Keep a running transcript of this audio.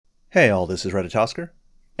Hey all, this is Erdtree.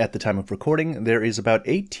 At the time of recording, there is about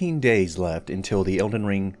 18 days left until the Elden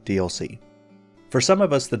Ring DLC. For some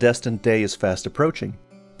of us, the destined day is fast approaching,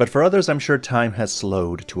 but for others I'm sure time has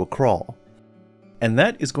slowed to a crawl. And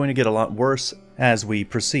that is going to get a lot worse as we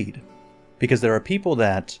proceed, because there are people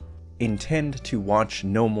that intend to watch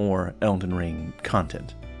no more Elden Ring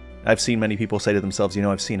content. I've seen many people say to themselves,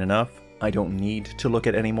 I've seen enough, I don't need to look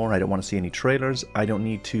at any more, I don't want to see any trailers, I don't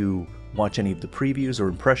need to watch any of the previews or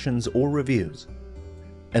impressions or reviews.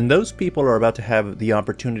 And those people are about to have the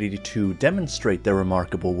opportunity to demonstrate their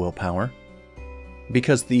remarkable willpower,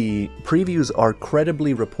 because the previews are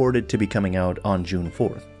credibly reported to be coming out on June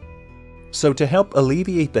 4th. So to help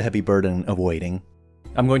alleviate the heavy burden of waiting,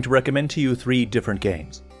 I'm going to recommend to you 3 different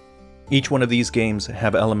games. Each one of these games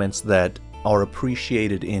have elements that are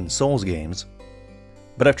appreciated in Souls games,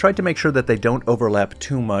 but I've tried to make sure that they don't overlap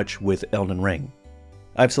too much with Elden Ring.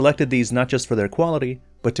 I've selected these not just for their quality,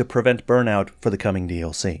 but to prevent burnout for the coming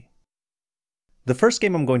DLC. The first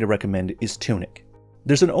game I'm going to recommend is Tunic.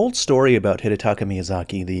 There's an old story about Hidetaka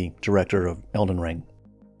Miyazaki, the director of Elden Ring.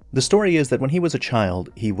 The story is that when he was a child,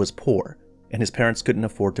 he was poor, and his parents couldn't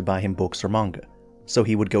afford to buy him books or manga, so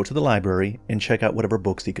he would go to the library and check out whatever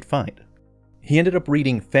books he could find. He ended up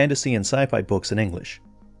reading fantasy and sci-fi books in English.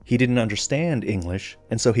 He didn't understand English,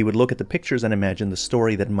 and so he would look at the pictures and imagine the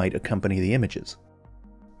story that might accompany the images.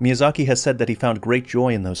 Miyazaki has said that he found great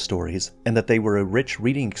joy in those stories, and that they were a rich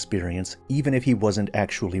reading experience even if he wasn't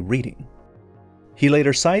actually reading. He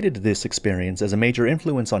later cited this experience as a major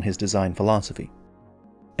influence on his design philosophy.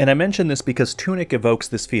 And I mention this because Tunic evokes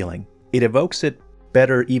this feeling. It evokes it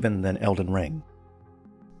better even than Elden Ring.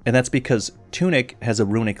 And that's because Tunic has a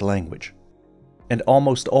runic language, and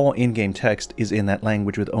almost all in-game text is in that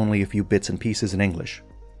language with only a few bits and pieces in English.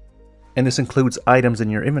 And this includes items in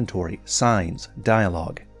your inventory, signs,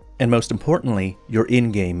 dialogue, and most importantly, your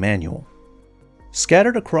in-game manual.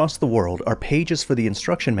 Scattered across the world are pages for the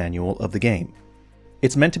instruction manual of the game.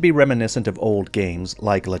 It's meant to be reminiscent of old games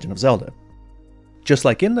like Legend of Zelda. Just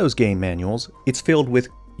like in those game manuals, it's filled with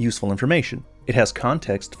useful information. It has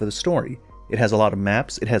context for the story. It has a lot of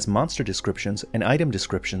maps, it has monster descriptions and item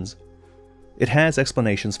descriptions. It has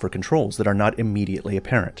explanations for controls that are not immediately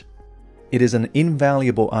apparent. It is an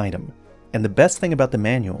invaluable item, and the best thing about the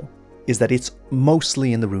manual is that it's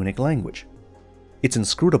mostly in the runic language. It's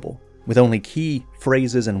inscrutable, with only key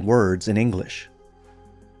phrases and words in English,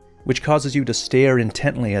 which causes you to stare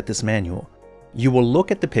intently at this manual. You will look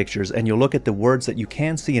at the pictures and you'll look at the words that you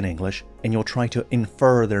can see in English, and you'll try to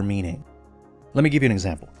infer their meaning. Let me give you an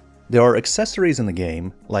example. There are accessories in the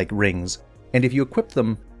game, like rings, and if you equip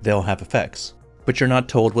them, they'll have effects, but you're not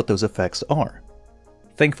told what those effects are.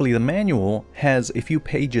 Thankfully, the manual has a few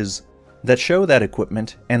pages that show that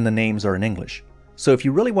equipment, and the names are in English. So if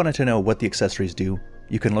you really wanted to know what the accessories do,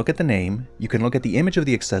 you can look at the name, you can look at the image of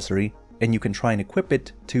the accessory, and you can try and equip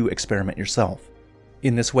it to experiment yourself.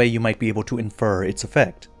 In this way, you might be able to infer its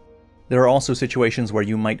effect. There are also situations where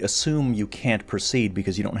you might assume you can't proceed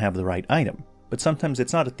because you don't have the right item, but sometimes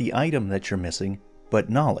it's not the item that you're missing,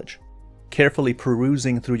 but knowledge. Carefully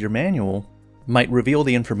perusing through your manual might reveal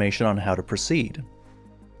the information on how to proceed.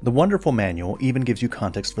 The wonderful manual even gives you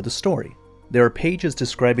context for the story. There are pages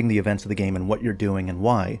describing the events of the game and what you're doing and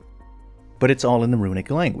why, but it's all in the runic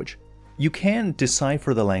language. You can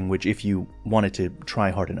decipher the language if you wanted to try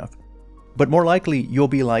hard enough, but more likely you'll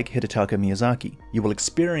be like Hidetaka Miyazaki. You will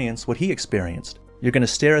experience what he experienced. You're going to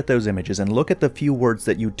stare at those images and look at the few words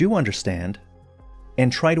that you do understand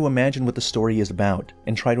and try to imagine what the story is about,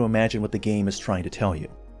 and try to imagine what the game is trying to tell you.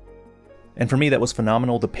 And for me, that was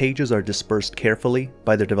phenomenal. The pages are dispersed carefully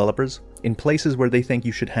by their developers in places where they think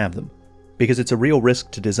you should have them, because it's a real risk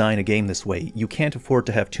to design a game this way. You can't afford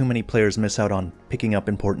to have too many players miss out on picking up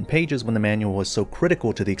important pages when the manual is so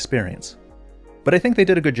critical to the experience. But I think they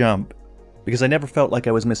did a good job, because I never felt like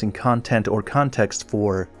I was missing content or context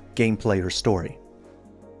for gameplay or story.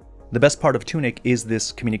 The best part of Tunic is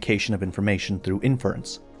this communication of information through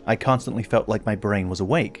inference. I constantly felt like my brain was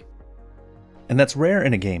awake. And that's rare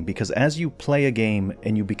in a game, because as you play a game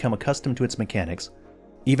and you become accustomed to its mechanics,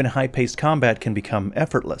 even high-paced combat can become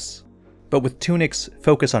effortless. But with Tunic's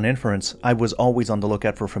focus on inference, I was always on the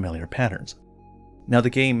lookout for familiar patterns. Now the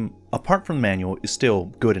game, apart from the manual, is still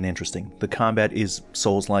good and interesting. The combat is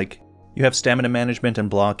Souls-like. You have stamina management and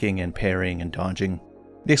blocking and parrying and dodging.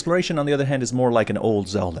 The exploration, on the other hand, is more like an old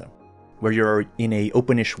Zelda, where you're in a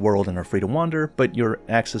openish world and are free to wander, but your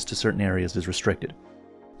access to certain areas is restricted.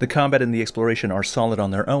 The combat and the exploration are solid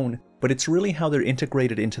on their own, but it's really how they're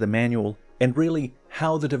integrated into the manual, and really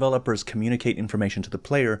how the developers communicate information to the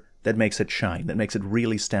player that makes it shine, that makes it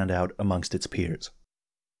really stand out amongst its peers.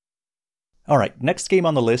 Alright, next game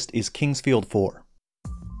on the list is Kingsfield 4.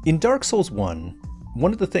 In Dark Souls 1,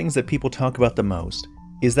 one of the things that people talk about the most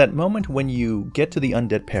is that moment when you get to the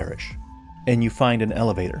Undead Parish and you find an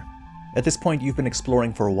elevator. At this point you've been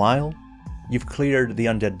exploring for a while, you've cleared the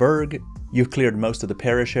Undead Burg, you've cleared most of the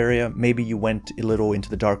parish area, maybe you went a little into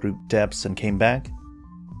the Darkroot depths and came back.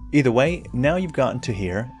 Either way, now you've gotten to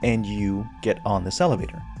here and you get on this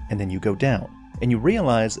elevator, and then you go down, and you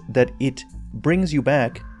realize that it brings you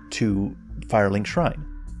back to Firelink Shrine.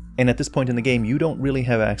 And at this point in the game, you don't really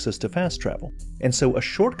have access to fast travel. And so a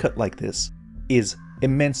shortcut like this is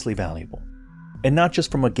immensely valuable. And not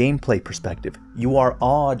just from a gameplay perspective, you are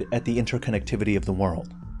awed at the interconnectivity of the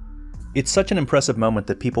world. It's such an impressive moment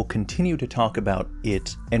that people continue to talk about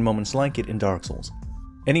it and moments like it in Dark Souls.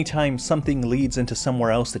 Anytime something leads into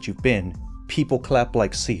somewhere else that you've been, people clap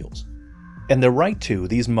like seals. And they're right to,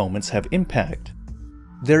 these moments have impact.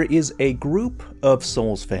 There is a group of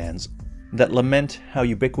Souls fans that lament how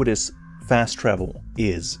ubiquitous fast travel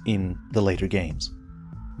is in the later games.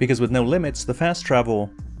 Because with no limits, the fast travel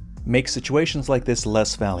makes situations like this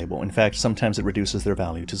less valuable. In fact, sometimes it reduces their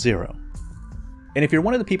value to 0. And if you're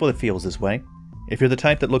one of the people that feels this way, if you're the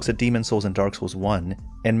type that looks at Demon Souls and Dark Souls 1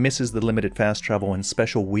 and misses the limited fast travel and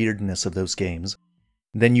special weirdness of those games,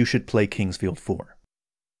 then you should play Kingsfield 4.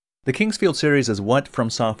 The Kingsfield series is what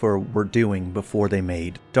From Software were doing before they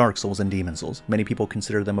made Dark Souls and Demon Souls. Many people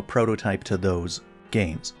consider them a prototype to those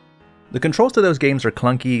games. The controls to those games are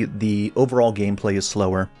clunky, the overall gameplay is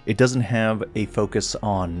slower, it doesn't have a focus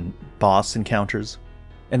on boss encounters,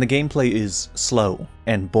 and the gameplay is slow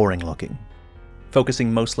and boring looking,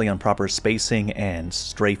 focusing mostly on proper spacing and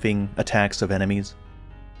strafing attacks of enemies.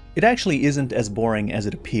 It actually isn't as boring as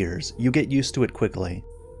it appears, you get used to it quickly,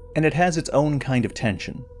 and it has its own kind of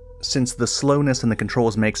tension, since the slowness in the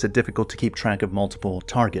controls makes it difficult to keep track of multiple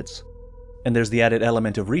targets, and there's the added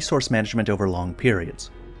element of resource management over long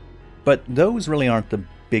periods. But those really aren't the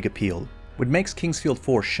big appeal. What makes Kingsfield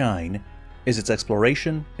 4 shine is its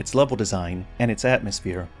exploration, its level design, and its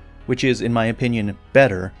atmosphere, which is, in my opinion,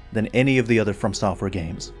 better than any of the other From Software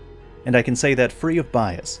games. And I can say that free of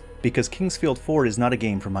bias, because Kingsfield 4 is not a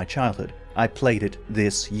game from my childhood. I played it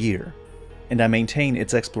this year, and I maintain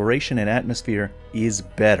its exploration and atmosphere is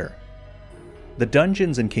better. The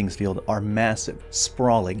dungeons in Kingsfield are massive,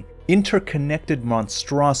 sprawling, interconnected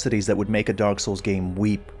monstrosities that would make a Dark Souls game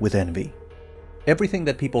weep with envy. Everything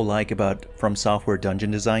that people like about From Software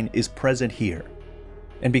dungeon design is present here.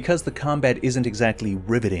 And because the combat isn't exactly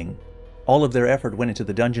riveting, all of their effort went into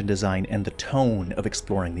the dungeon design and the tone of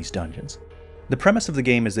exploring these dungeons. The premise of the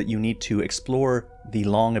game is that you need to explore the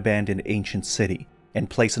long-abandoned ancient city and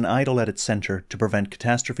place an idol at its center to prevent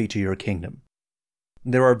catastrophe to your kingdom.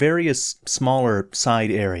 There are various smaller side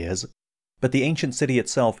areas, but the ancient city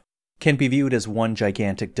itself can be viewed as one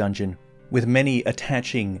gigantic dungeon with many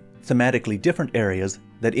attaching thematically different areas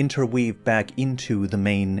that interweave back into the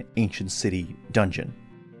main ancient city dungeon.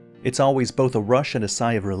 It's always both a rush and a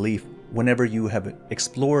sigh of relief whenever you have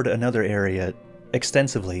explored another area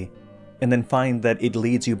extensively and then find that it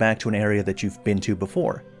leads you back to an area that you've been to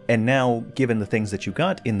before. And now, given the things that you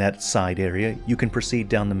got in that side area, you can proceed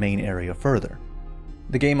down the main area further.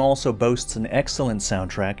 The game also boasts an excellent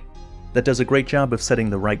soundtrack that does a great job of setting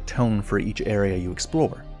the right tone for each area you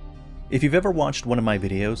explore. If you've ever watched one of my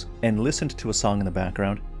videos and listened to a song in the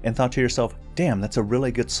background and thought to yourself, damn, that's a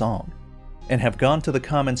really good song, and have gone to the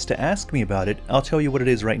comments to ask me about it, I'll tell you what it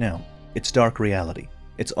is right now. It's Dark Reality.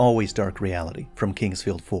 It's always Dark Reality from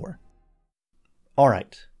Kingsfield 4.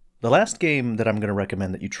 Alright, the last game that I'm going to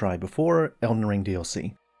recommend that you try before Elden Ring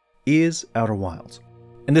DLC is Outer Wilds.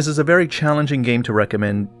 And this is a very challenging game to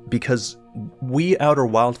recommend because we Outer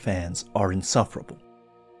Wild fans are insufferable.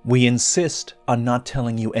 We insist on not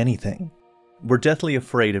telling you anything. We're deathly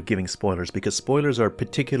afraid of giving spoilers because spoilers are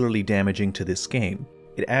particularly damaging to this game.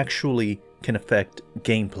 It actually can affect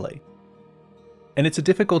gameplay. And it's a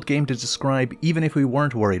difficult game to describe even if we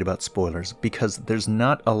weren't worried about spoilers because there's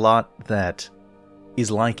not a lot that is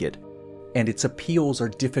like it, and its appeals are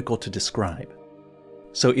difficult to describe.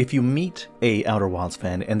 So if you meet a Outer Wilds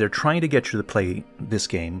fan and they're trying to get you to play this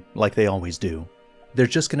game, like they always do, they're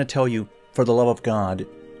just going to tell you, for the love of God,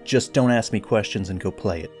 just don't ask me questions and go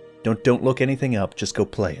play it. Don't look anything up, just go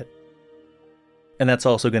play it. And that's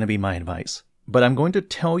also going to be my advice. But I'm going to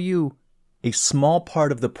tell you a small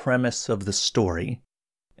part of the premise of the story,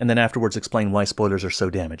 and then afterwards explain why spoilers are so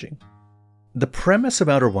damaging. The premise of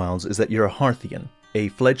Outer Wilds is that you're a Hearthian, a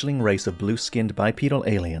fledgling race of blue-skinned bipedal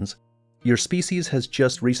aliens. Your species has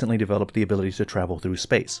just recently developed the ability to travel through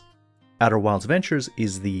space. Outer Wilds Ventures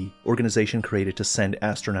is the organization created to send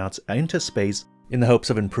astronauts into space in the hopes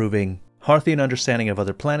of improving Harthian understanding of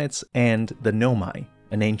other planets, and the Nomai,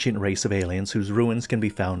 an ancient race of aliens whose ruins can be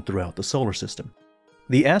found throughout the solar system.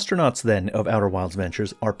 The astronauts, then, of Outer Wilds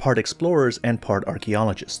Ventures are part explorers and part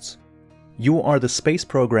archaeologists. You are the space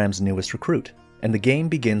program's newest recruit, and the game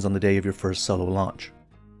begins on the day of your first solo launch.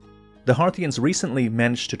 The Harthians recently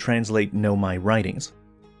managed to translate Nomai writings,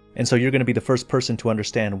 and so you're going to be the first person to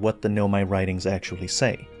understand what the Nomai writings actually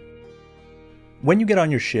say. When you get on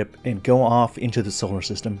your ship and go off into the solar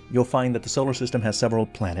system, you'll find that the solar system has several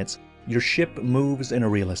planets. Your ship moves in a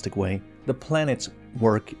realistic way. The planets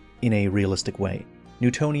work in a realistic way.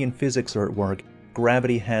 Newtonian physics are at work.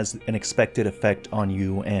 Gravity has an expected effect on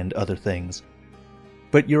you and other things.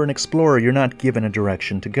 But you're an explorer, you're not given a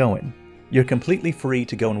direction to go in. You're completely free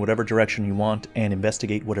to go in whatever direction you want and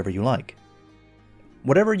investigate whatever you like.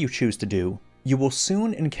 Whatever you choose to do, you will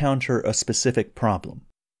soon encounter a specific problem.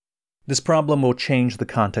 This problem will change the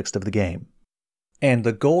context of the game. And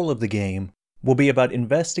the goal of the game will be about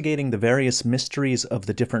investigating the various mysteries of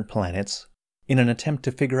the different planets in an attempt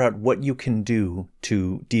to figure out what you can do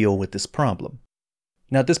to deal with this problem.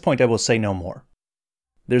 Now at this point I will say no more.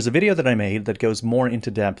 There's a video that I made that goes more into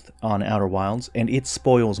depth on Outer Wilds, and it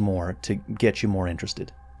spoils more to get you more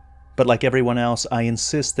interested. But like everyone else, I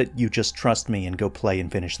insist that you just trust me and go play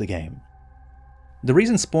and finish the game. The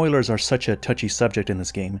reason spoilers are such a touchy subject in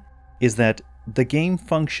this game is that the game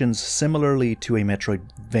functions similarly to a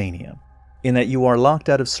Metroidvania, in that you are locked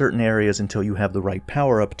out of certain areas until you have the right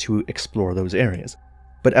power-up to explore those areas.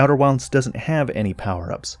 But Outer Wilds doesn't have any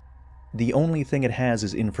power-ups. The only thing it has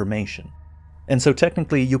is information. And so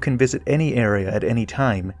technically you can visit any area at any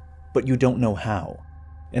time, but you don't know how.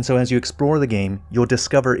 And so as you explore the game, you'll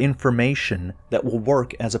discover information that will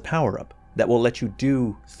work as a power-up, that will let you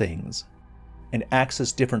do things, and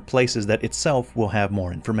access different places that itself will have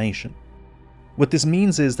more information. What this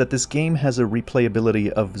means is that this game has a replayability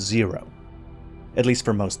of 0. At least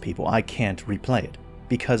for most people. I can't replay it,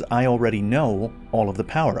 because I already know all of the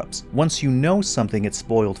power-ups. Once you know something, it's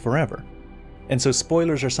spoiled forever. And so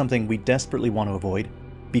spoilers are something we desperately want to avoid,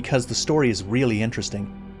 because the story is really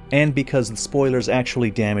interesting, and because the spoilers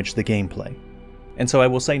actually damage the gameplay. And so I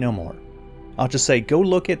will say no more. I'll just say go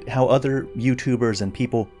look at how other YouTubers and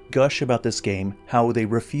people gush about this game, how they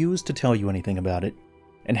refuse to tell you anything about it,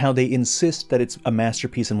 and how they insist that it's a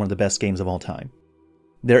masterpiece and one of the best games of all time.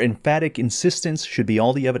 Their emphatic insistence should be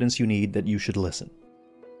all the evidence you need that you should listen.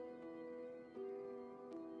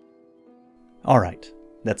 Alright,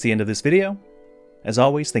 that's the end of this video. As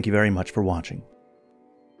always, thank you very much for watching.